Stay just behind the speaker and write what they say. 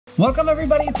Welcome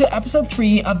everybody to episode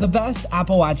 3 of the best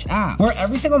Apple Watch apps, where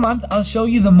every single month I'll show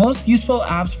you the most useful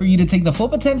apps for you to take the full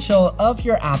potential of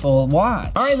your Apple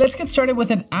Watch. Alright, let's get started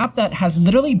with an app that has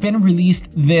literally been released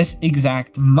this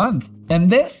exact month. And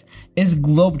this is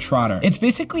Globetrotter. It's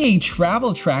basically a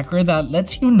travel tracker that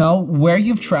lets you know where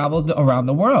you've traveled around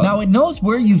the world. Now it knows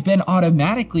where you've been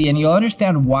automatically, and you'll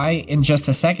understand why in just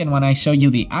a second when I show you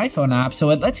the iPhone app. So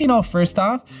it lets you know first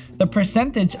off the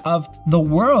percentage of the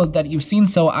world that you've seen.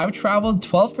 So I've traveled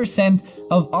 12%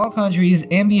 of all countries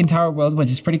in the entire world, which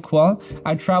is pretty cool.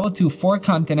 I've traveled to 4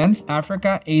 continents: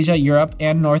 Africa, Asia, Europe,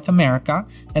 and North America.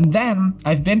 And then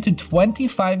I've been to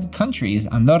 25 countries: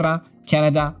 Andorra,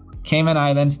 Canada, Cayman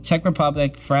Islands, Czech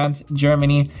Republic, France,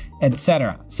 Germany,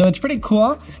 etc. So it's pretty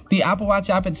cool. The Apple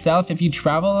Watch app itself, if you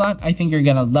travel a lot, I think you're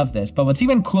gonna love this. But what's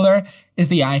even cooler is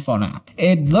the iPhone app.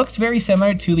 It looks very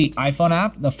similar to the iPhone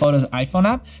app, the Photos iPhone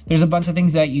app. There's a bunch of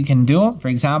things that you can do. For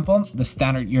example,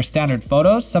 your standard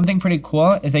photos. Something pretty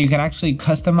cool is that you can actually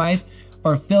customize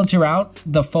or filter out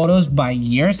the photos by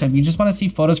year. So if you just want to see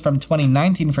photos from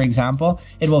 2019, for example,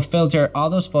 it will filter all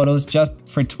those photos just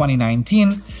for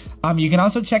 2019. You can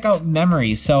also check out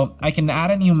memories. So I can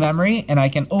add a new memory and I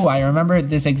can, I remember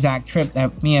this exact trip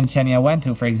that me and Chenia went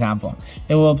to, for example.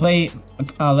 It will play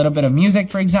a little bit of music,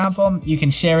 for example. You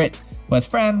can share it with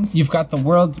friends. You've got the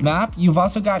world map. You've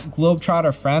also got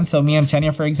Globetrotter friends. So me and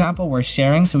Chenia, for example, we're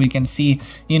sharing so we can see,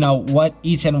 what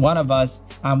each and one of us,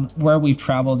 where we've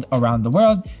traveled around the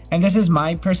world. And this is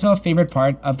my personal favorite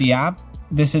part of the app.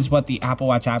 This is what the Apple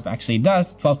Watch app actually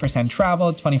does. 12%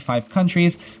 travel, 25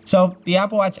 countries. So the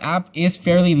Apple Watch app is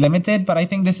fairly limited, but I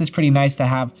think this is pretty nice to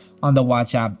have on the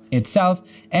Watch app itself.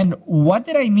 And what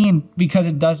did I mean? Because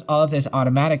it does all of this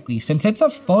automatically. Since it's a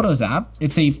Photos app,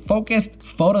 it's a focused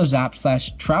Photos app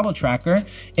 / travel tracker.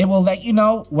 It will let you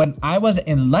know when I was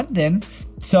in London.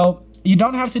 So you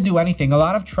don't have to do anything. A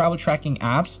lot of travel tracking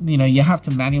apps, you have to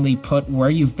manually put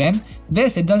where you've been.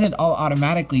 It does it all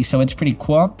automatically, so it's pretty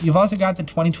cool. You've also got the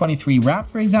 2023 wrap,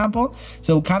 for example.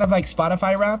 So kind of like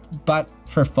Spotify wrapped, but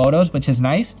for photos, which is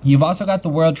nice. You've also got the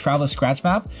world travel scratch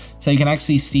map, so you can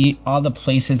actually see all the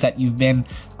places that you've been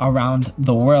around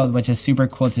the world, which is super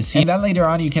cool to see. And then later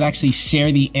on, you can actually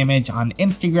share the image on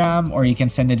Instagram, or you can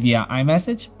send it via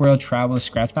iMessage, world travel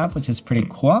scratch map, which is pretty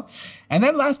cool. And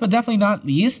then last but definitely not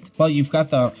least, well, you've got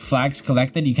the flags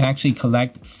collected. You can actually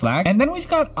collect flags. And then we've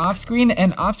got Offscreen,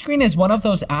 and Offscreen is one of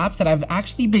those apps that I've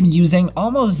actually been using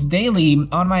almost daily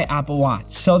on my Apple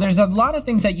Watch. So there's a lot of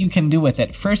things that you can do with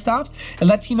it. First off, it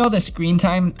lets you know the screen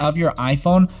time of your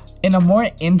iPhone in a more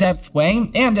in-depth way,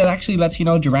 and it actually lets you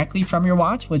know directly from your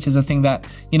watch, which is a thing that,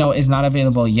 is not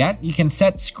available yet. You can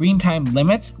set screen time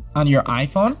limits on your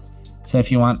iPhone. So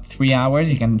if you want 3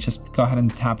 hours, you can just go ahead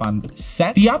and tap on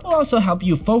set. The app will also help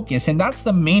you focus, and that's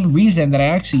the main reason that I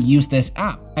actually use this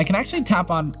app. I can actually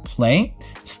tap on play,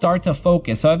 start to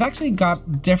focus. So I've actually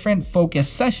got different focus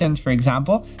sessions. For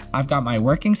example, I've got my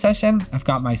working session, I've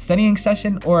got my studying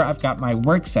session, or I've got my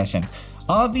work session.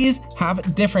 All of these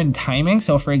have different timing.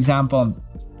 So for example,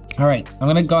 all right, I'm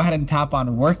gonna go ahead and tap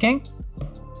on working,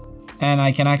 and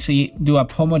I can actually do a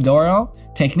Pomodoro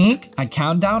technique, a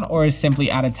countdown, or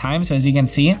simply add a time. So as you can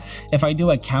see, if I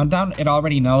do a countdown, it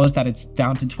already knows that it's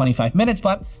down to 25 minutes,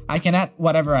 but I can add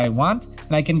whatever I want,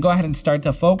 and I can go ahead and start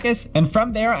to focus. And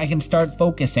from there, I can start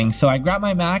focusing. So I grab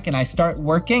my Mac and I start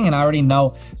working, and I already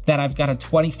know that I've got a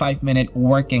 25-minute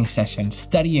working session,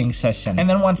 studying session. And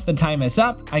then once the time is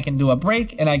up, I can do a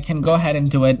break and I can go ahead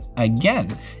and do it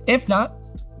again. If not,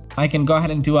 I can go ahead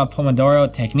and do a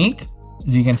Pomodoro technique.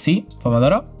 As you can see,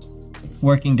 Pomodoro,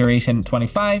 working duration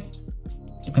 25,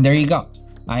 and there you go.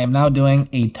 I am now doing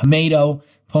a tomato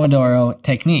Pomodoro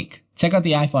technique. Check out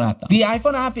the iPhone app though. The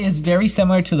iPhone app is very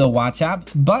similar to the Watch app,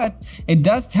 but it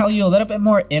does tell you a little bit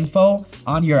more info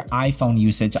on your iPhone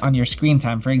usage, on your screen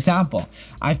time. For example,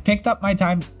 I've picked up my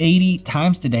time 80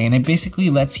 times today, and it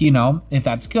basically lets you know if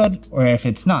that's good or if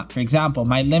it's not. For example,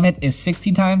 my limit is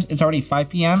 60 times. It's already 5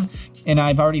 p.m. and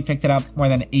I've already picked it up more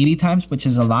than 80 times, which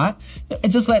is a lot. It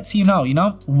just lets you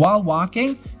know, while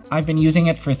walking, I've been using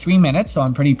it for 3 minutes, so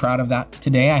I'm pretty proud of that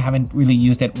today. I haven't really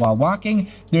used it while walking.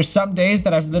 There's some days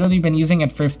that I've literally been using it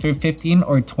for 15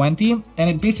 or 20, and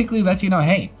it basically lets you know,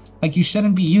 hey, like you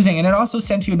shouldn't be using it. And it also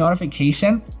sends you a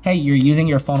notification, hey, you're using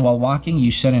your phone while walking,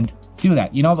 you shouldn't do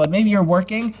that, but maybe you're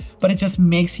working, but it just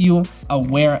makes you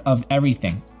aware of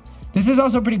everything. This is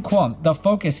also pretty cool, the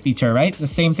focus feature, right? The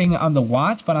same thing on the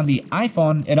watch, but on the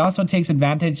iPhone, it also takes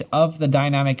advantage of the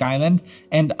dynamic island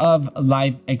and of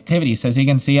live activity. So as you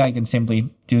can see, I can simply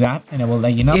do that and it will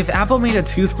let you know. If Apple made a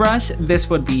toothbrush, this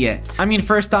would be it. I mean,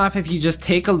 first off, if you just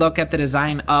take a look at the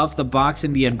design of the box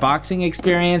and the unboxing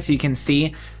experience, you can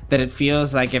see that it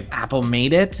feels like if Apple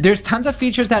made it. There's tons of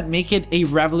features that make it a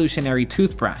revolutionary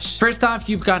toothbrush. First off,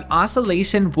 you've got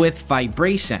oscillation with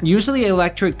vibration. Usually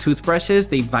electric toothbrushes,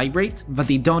 they vibrate, but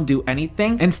they don't do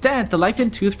anything. Instead, the Life In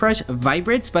toothbrush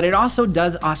vibrates, but it also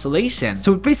does oscillation.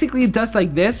 So basically it does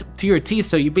like this to your teeth.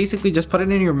 So you basically just put it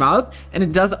in your mouth and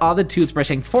it does all the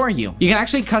toothbrushing for you. You can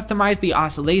actually customize the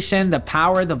oscillation, the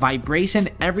power, the vibration,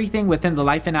 everything within the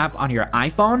Life In app on your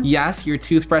iPhone. Yes, your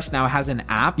toothbrush now has an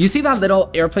app. You see that little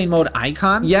airplane mode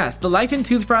icon? Yes, the Life In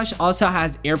toothbrush also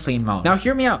has airplane mode. Now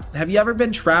hear me out. Have you ever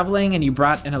been traveling and you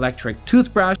brought an electric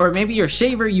toothbrush, or maybe your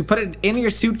shaver, you put it in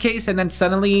your suitcase and then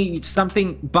suddenly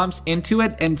something bumps into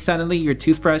it and suddenly your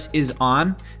toothbrush is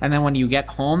on, and then when you get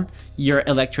home, your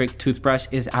electric toothbrush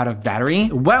is out of battery?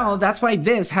 Well, that's why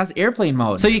this has airplane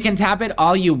mode. So you can tap it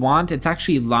all you want. It's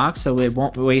actually locked so it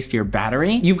won't waste your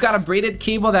battery. You've got a braided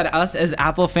cable that us as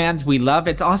Apple fans, we love.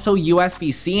 It's also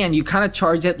USB-C and you kind of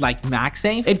charge it like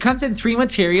MagSafe. It comes in 3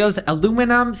 materials: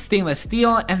 aluminum, stainless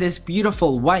steel, and this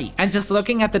beautiful white. And just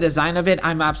looking at the design of it,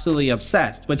 I'm absolutely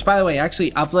obsessed. Which, by the way, I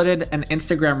actually uploaded an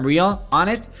Instagram reel on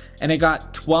it and it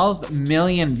got 12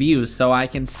 million views. So I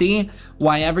can see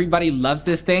why everybody loves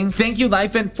this thing. Thank you,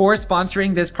 Life In, for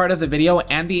sponsoring this part of the video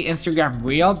and the Instagram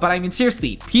reel. But I mean,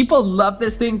 seriously, people love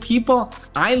this thing.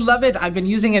 I love it. I've been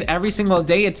using it every single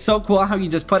day. It's so cool how you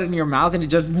just put it in your mouth and it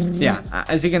just, yeah.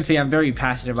 As you can see, I'm very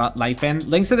passionate about Life In.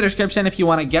 Links in the description if you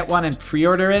want to get one and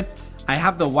pre-order it. I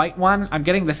have the white one. I'm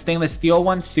getting the stainless steel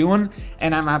one soon,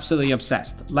 and I'm absolutely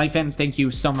obsessed. Life In, thank you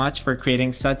so much for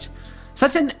creating such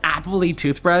an Apple-y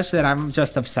toothbrush that I'm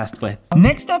just obsessed with.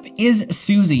 Next up is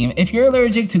Susie. If you're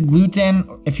allergic to gluten,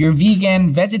 if you're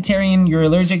vegan, vegetarian, you're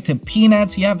allergic to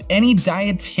peanuts, you have any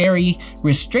dietary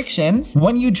restrictions,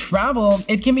 when you travel,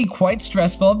 it can be quite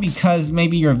stressful because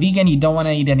maybe you're vegan, you don't want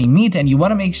to eat any meat, and you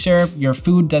want to make sure your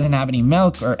food doesn't have any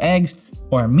milk or eggs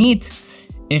or meat.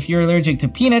 If you're allergic to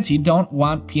peanuts, you don't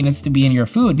want peanuts to be in your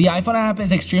food. The iPhone app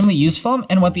is extremely useful,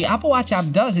 and what the Apple Watch app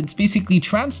does, it's basically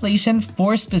translation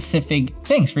for specific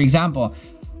things. For example,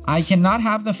 I cannot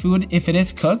have the food if it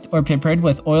is cooked or prepared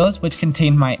with oils which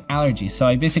contain my allergy. So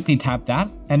I basically tap that,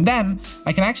 and then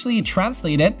I can actually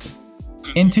translate it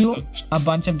into a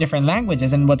bunch of different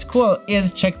languages. And what's cool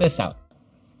is, check this out.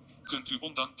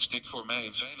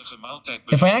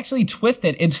 If I actually twist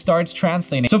it, it starts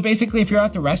translating. So basically, if you're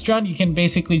at the restaurant, you can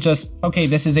basically just, okay,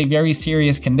 this is a very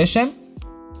serious condition.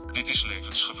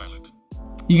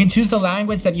 You can choose the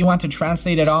language that you want to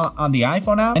translate it all on the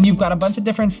iPhone app, and you've got a bunch of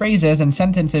different phrases and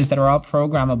sentences that are all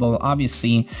programmable,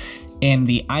 obviously, in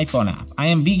the iPhone app. I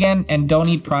am vegan and don't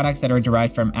eat products that are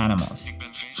derived from animals.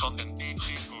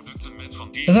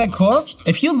 Isn't that cool?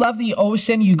 If you love the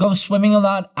ocean, you go swimming a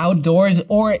lot outdoors,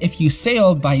 or if you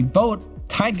sail by boat,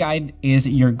 Tide Guide is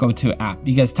your go-to app,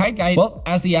 because Tide Guide, well,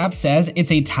 as the app says,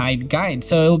 it's a tide guide.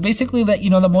 So it will basically let you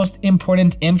know the most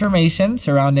important information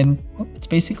surrounding, well, it's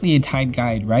basically a tide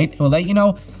guide, right? It will let you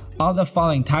know all the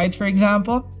falling tides, for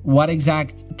example, what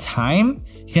exact time.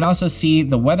 You can also see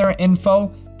the weather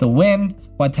info, the wind,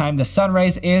 what time the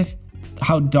sunrise is,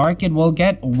 how dark it will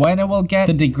get, when it will get,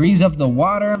 the degrees of the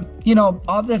water, you know,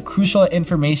 all the crucial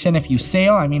information if you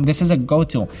sail. I mean, this is a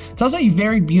go-to. It's also a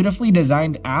very beautifully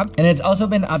designed app, and it's also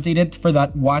been updated for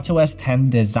that watchOS 10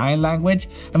 design language.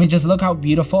 I mean, just look how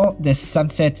beautiful this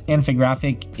sunset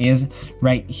infographic is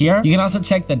right here. You can also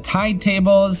check the tide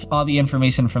tables, all the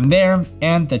information from there,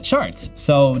 and the charts.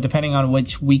 So depending on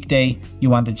which weekday you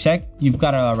want to check, you've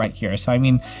got it all right here. So I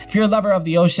mean, if you're a lover of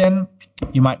the ocean,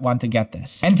 you might want to get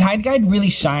this. And Tide Guide really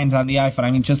shines on the iPhone.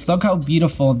 I mean, just look how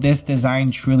beautiful this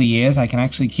design truly is. I can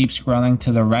actually keep scrolling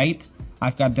to the right.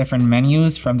 I've got different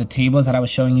menus from the tables that I was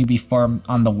showing you before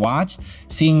on the watch,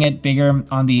 seeing it bigger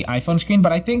on the iPhone screen.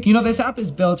 But I think, you know, this app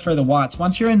is built for the watch.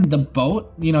 Once you're in the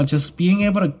boat, you know, just being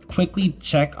able to quickly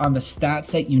check on the stats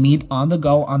that you need on the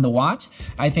go on the watch,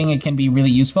 I think it can be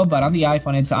really useful. But on the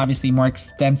iPhone, it's obviously more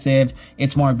extensive,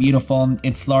 it's more beautiful,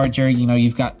 it's larger, you know,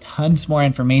 you've got tons more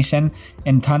information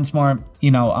and tons more,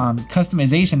 you know,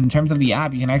 customization in terms of the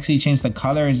app. You can actually change the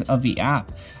colors of the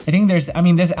app. I think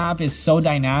this app is so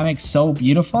dynamic, so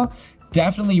beautiful.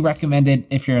 Definitely recommend it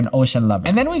if you're an ocean lover.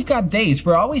 And then we've got days.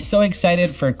 We're always so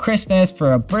excited for Christmas,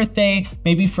 for a birthday,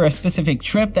 maybe for a specific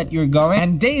trip that you're going.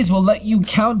 And days will let you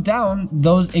count down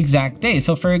those exact days.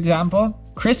 So for example,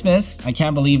 Christmas, I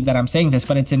can't believe that I'm saying this,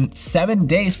 but it's in 7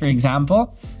 days, for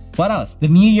example. What else? The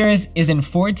New Year's is in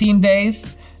 14 days.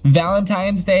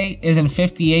 Valentine's Day is in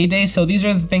 58 days. So these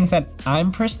are the things that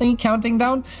I'm personally counting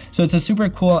down. So it's a super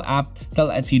cool app that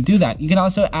lets you do that. You can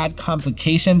also add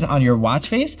complications on your watch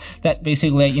face that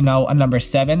basically let you know a number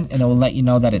 7, and it will let you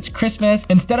know that it's Christmas.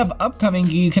 Instead of upcoming,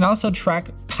 you can also track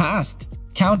past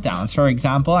countdowns. For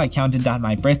example, I counted down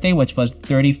my birthday, which was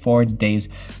 34 days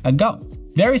ago.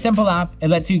 Very simple app. It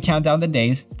lets you count down the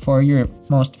days for your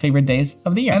most favorite days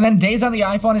of the year. And then days on the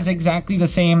iPhone is exactly the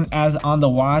same as on the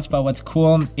watch, but what's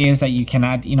cool is that you can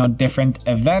add, different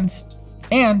events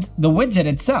and the widget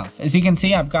itself. As you can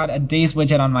see, I've got a days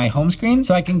widget on my home screen,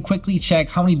 so I can quickly check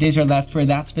how many days are left for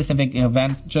that specific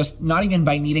event, just not even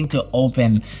by needing to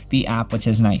open the app, which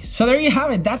is nice. So there you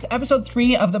have it. That's episode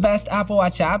 3 of the best Apple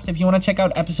Watch apps. If you want to check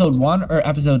out episode 1 or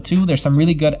episode 2, there's some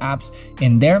really good apps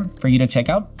in there for you to check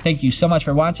out. Thank you so much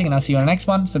for watching, and I'll see you on the next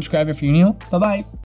one. Subscribe if you're new. Bye-bye.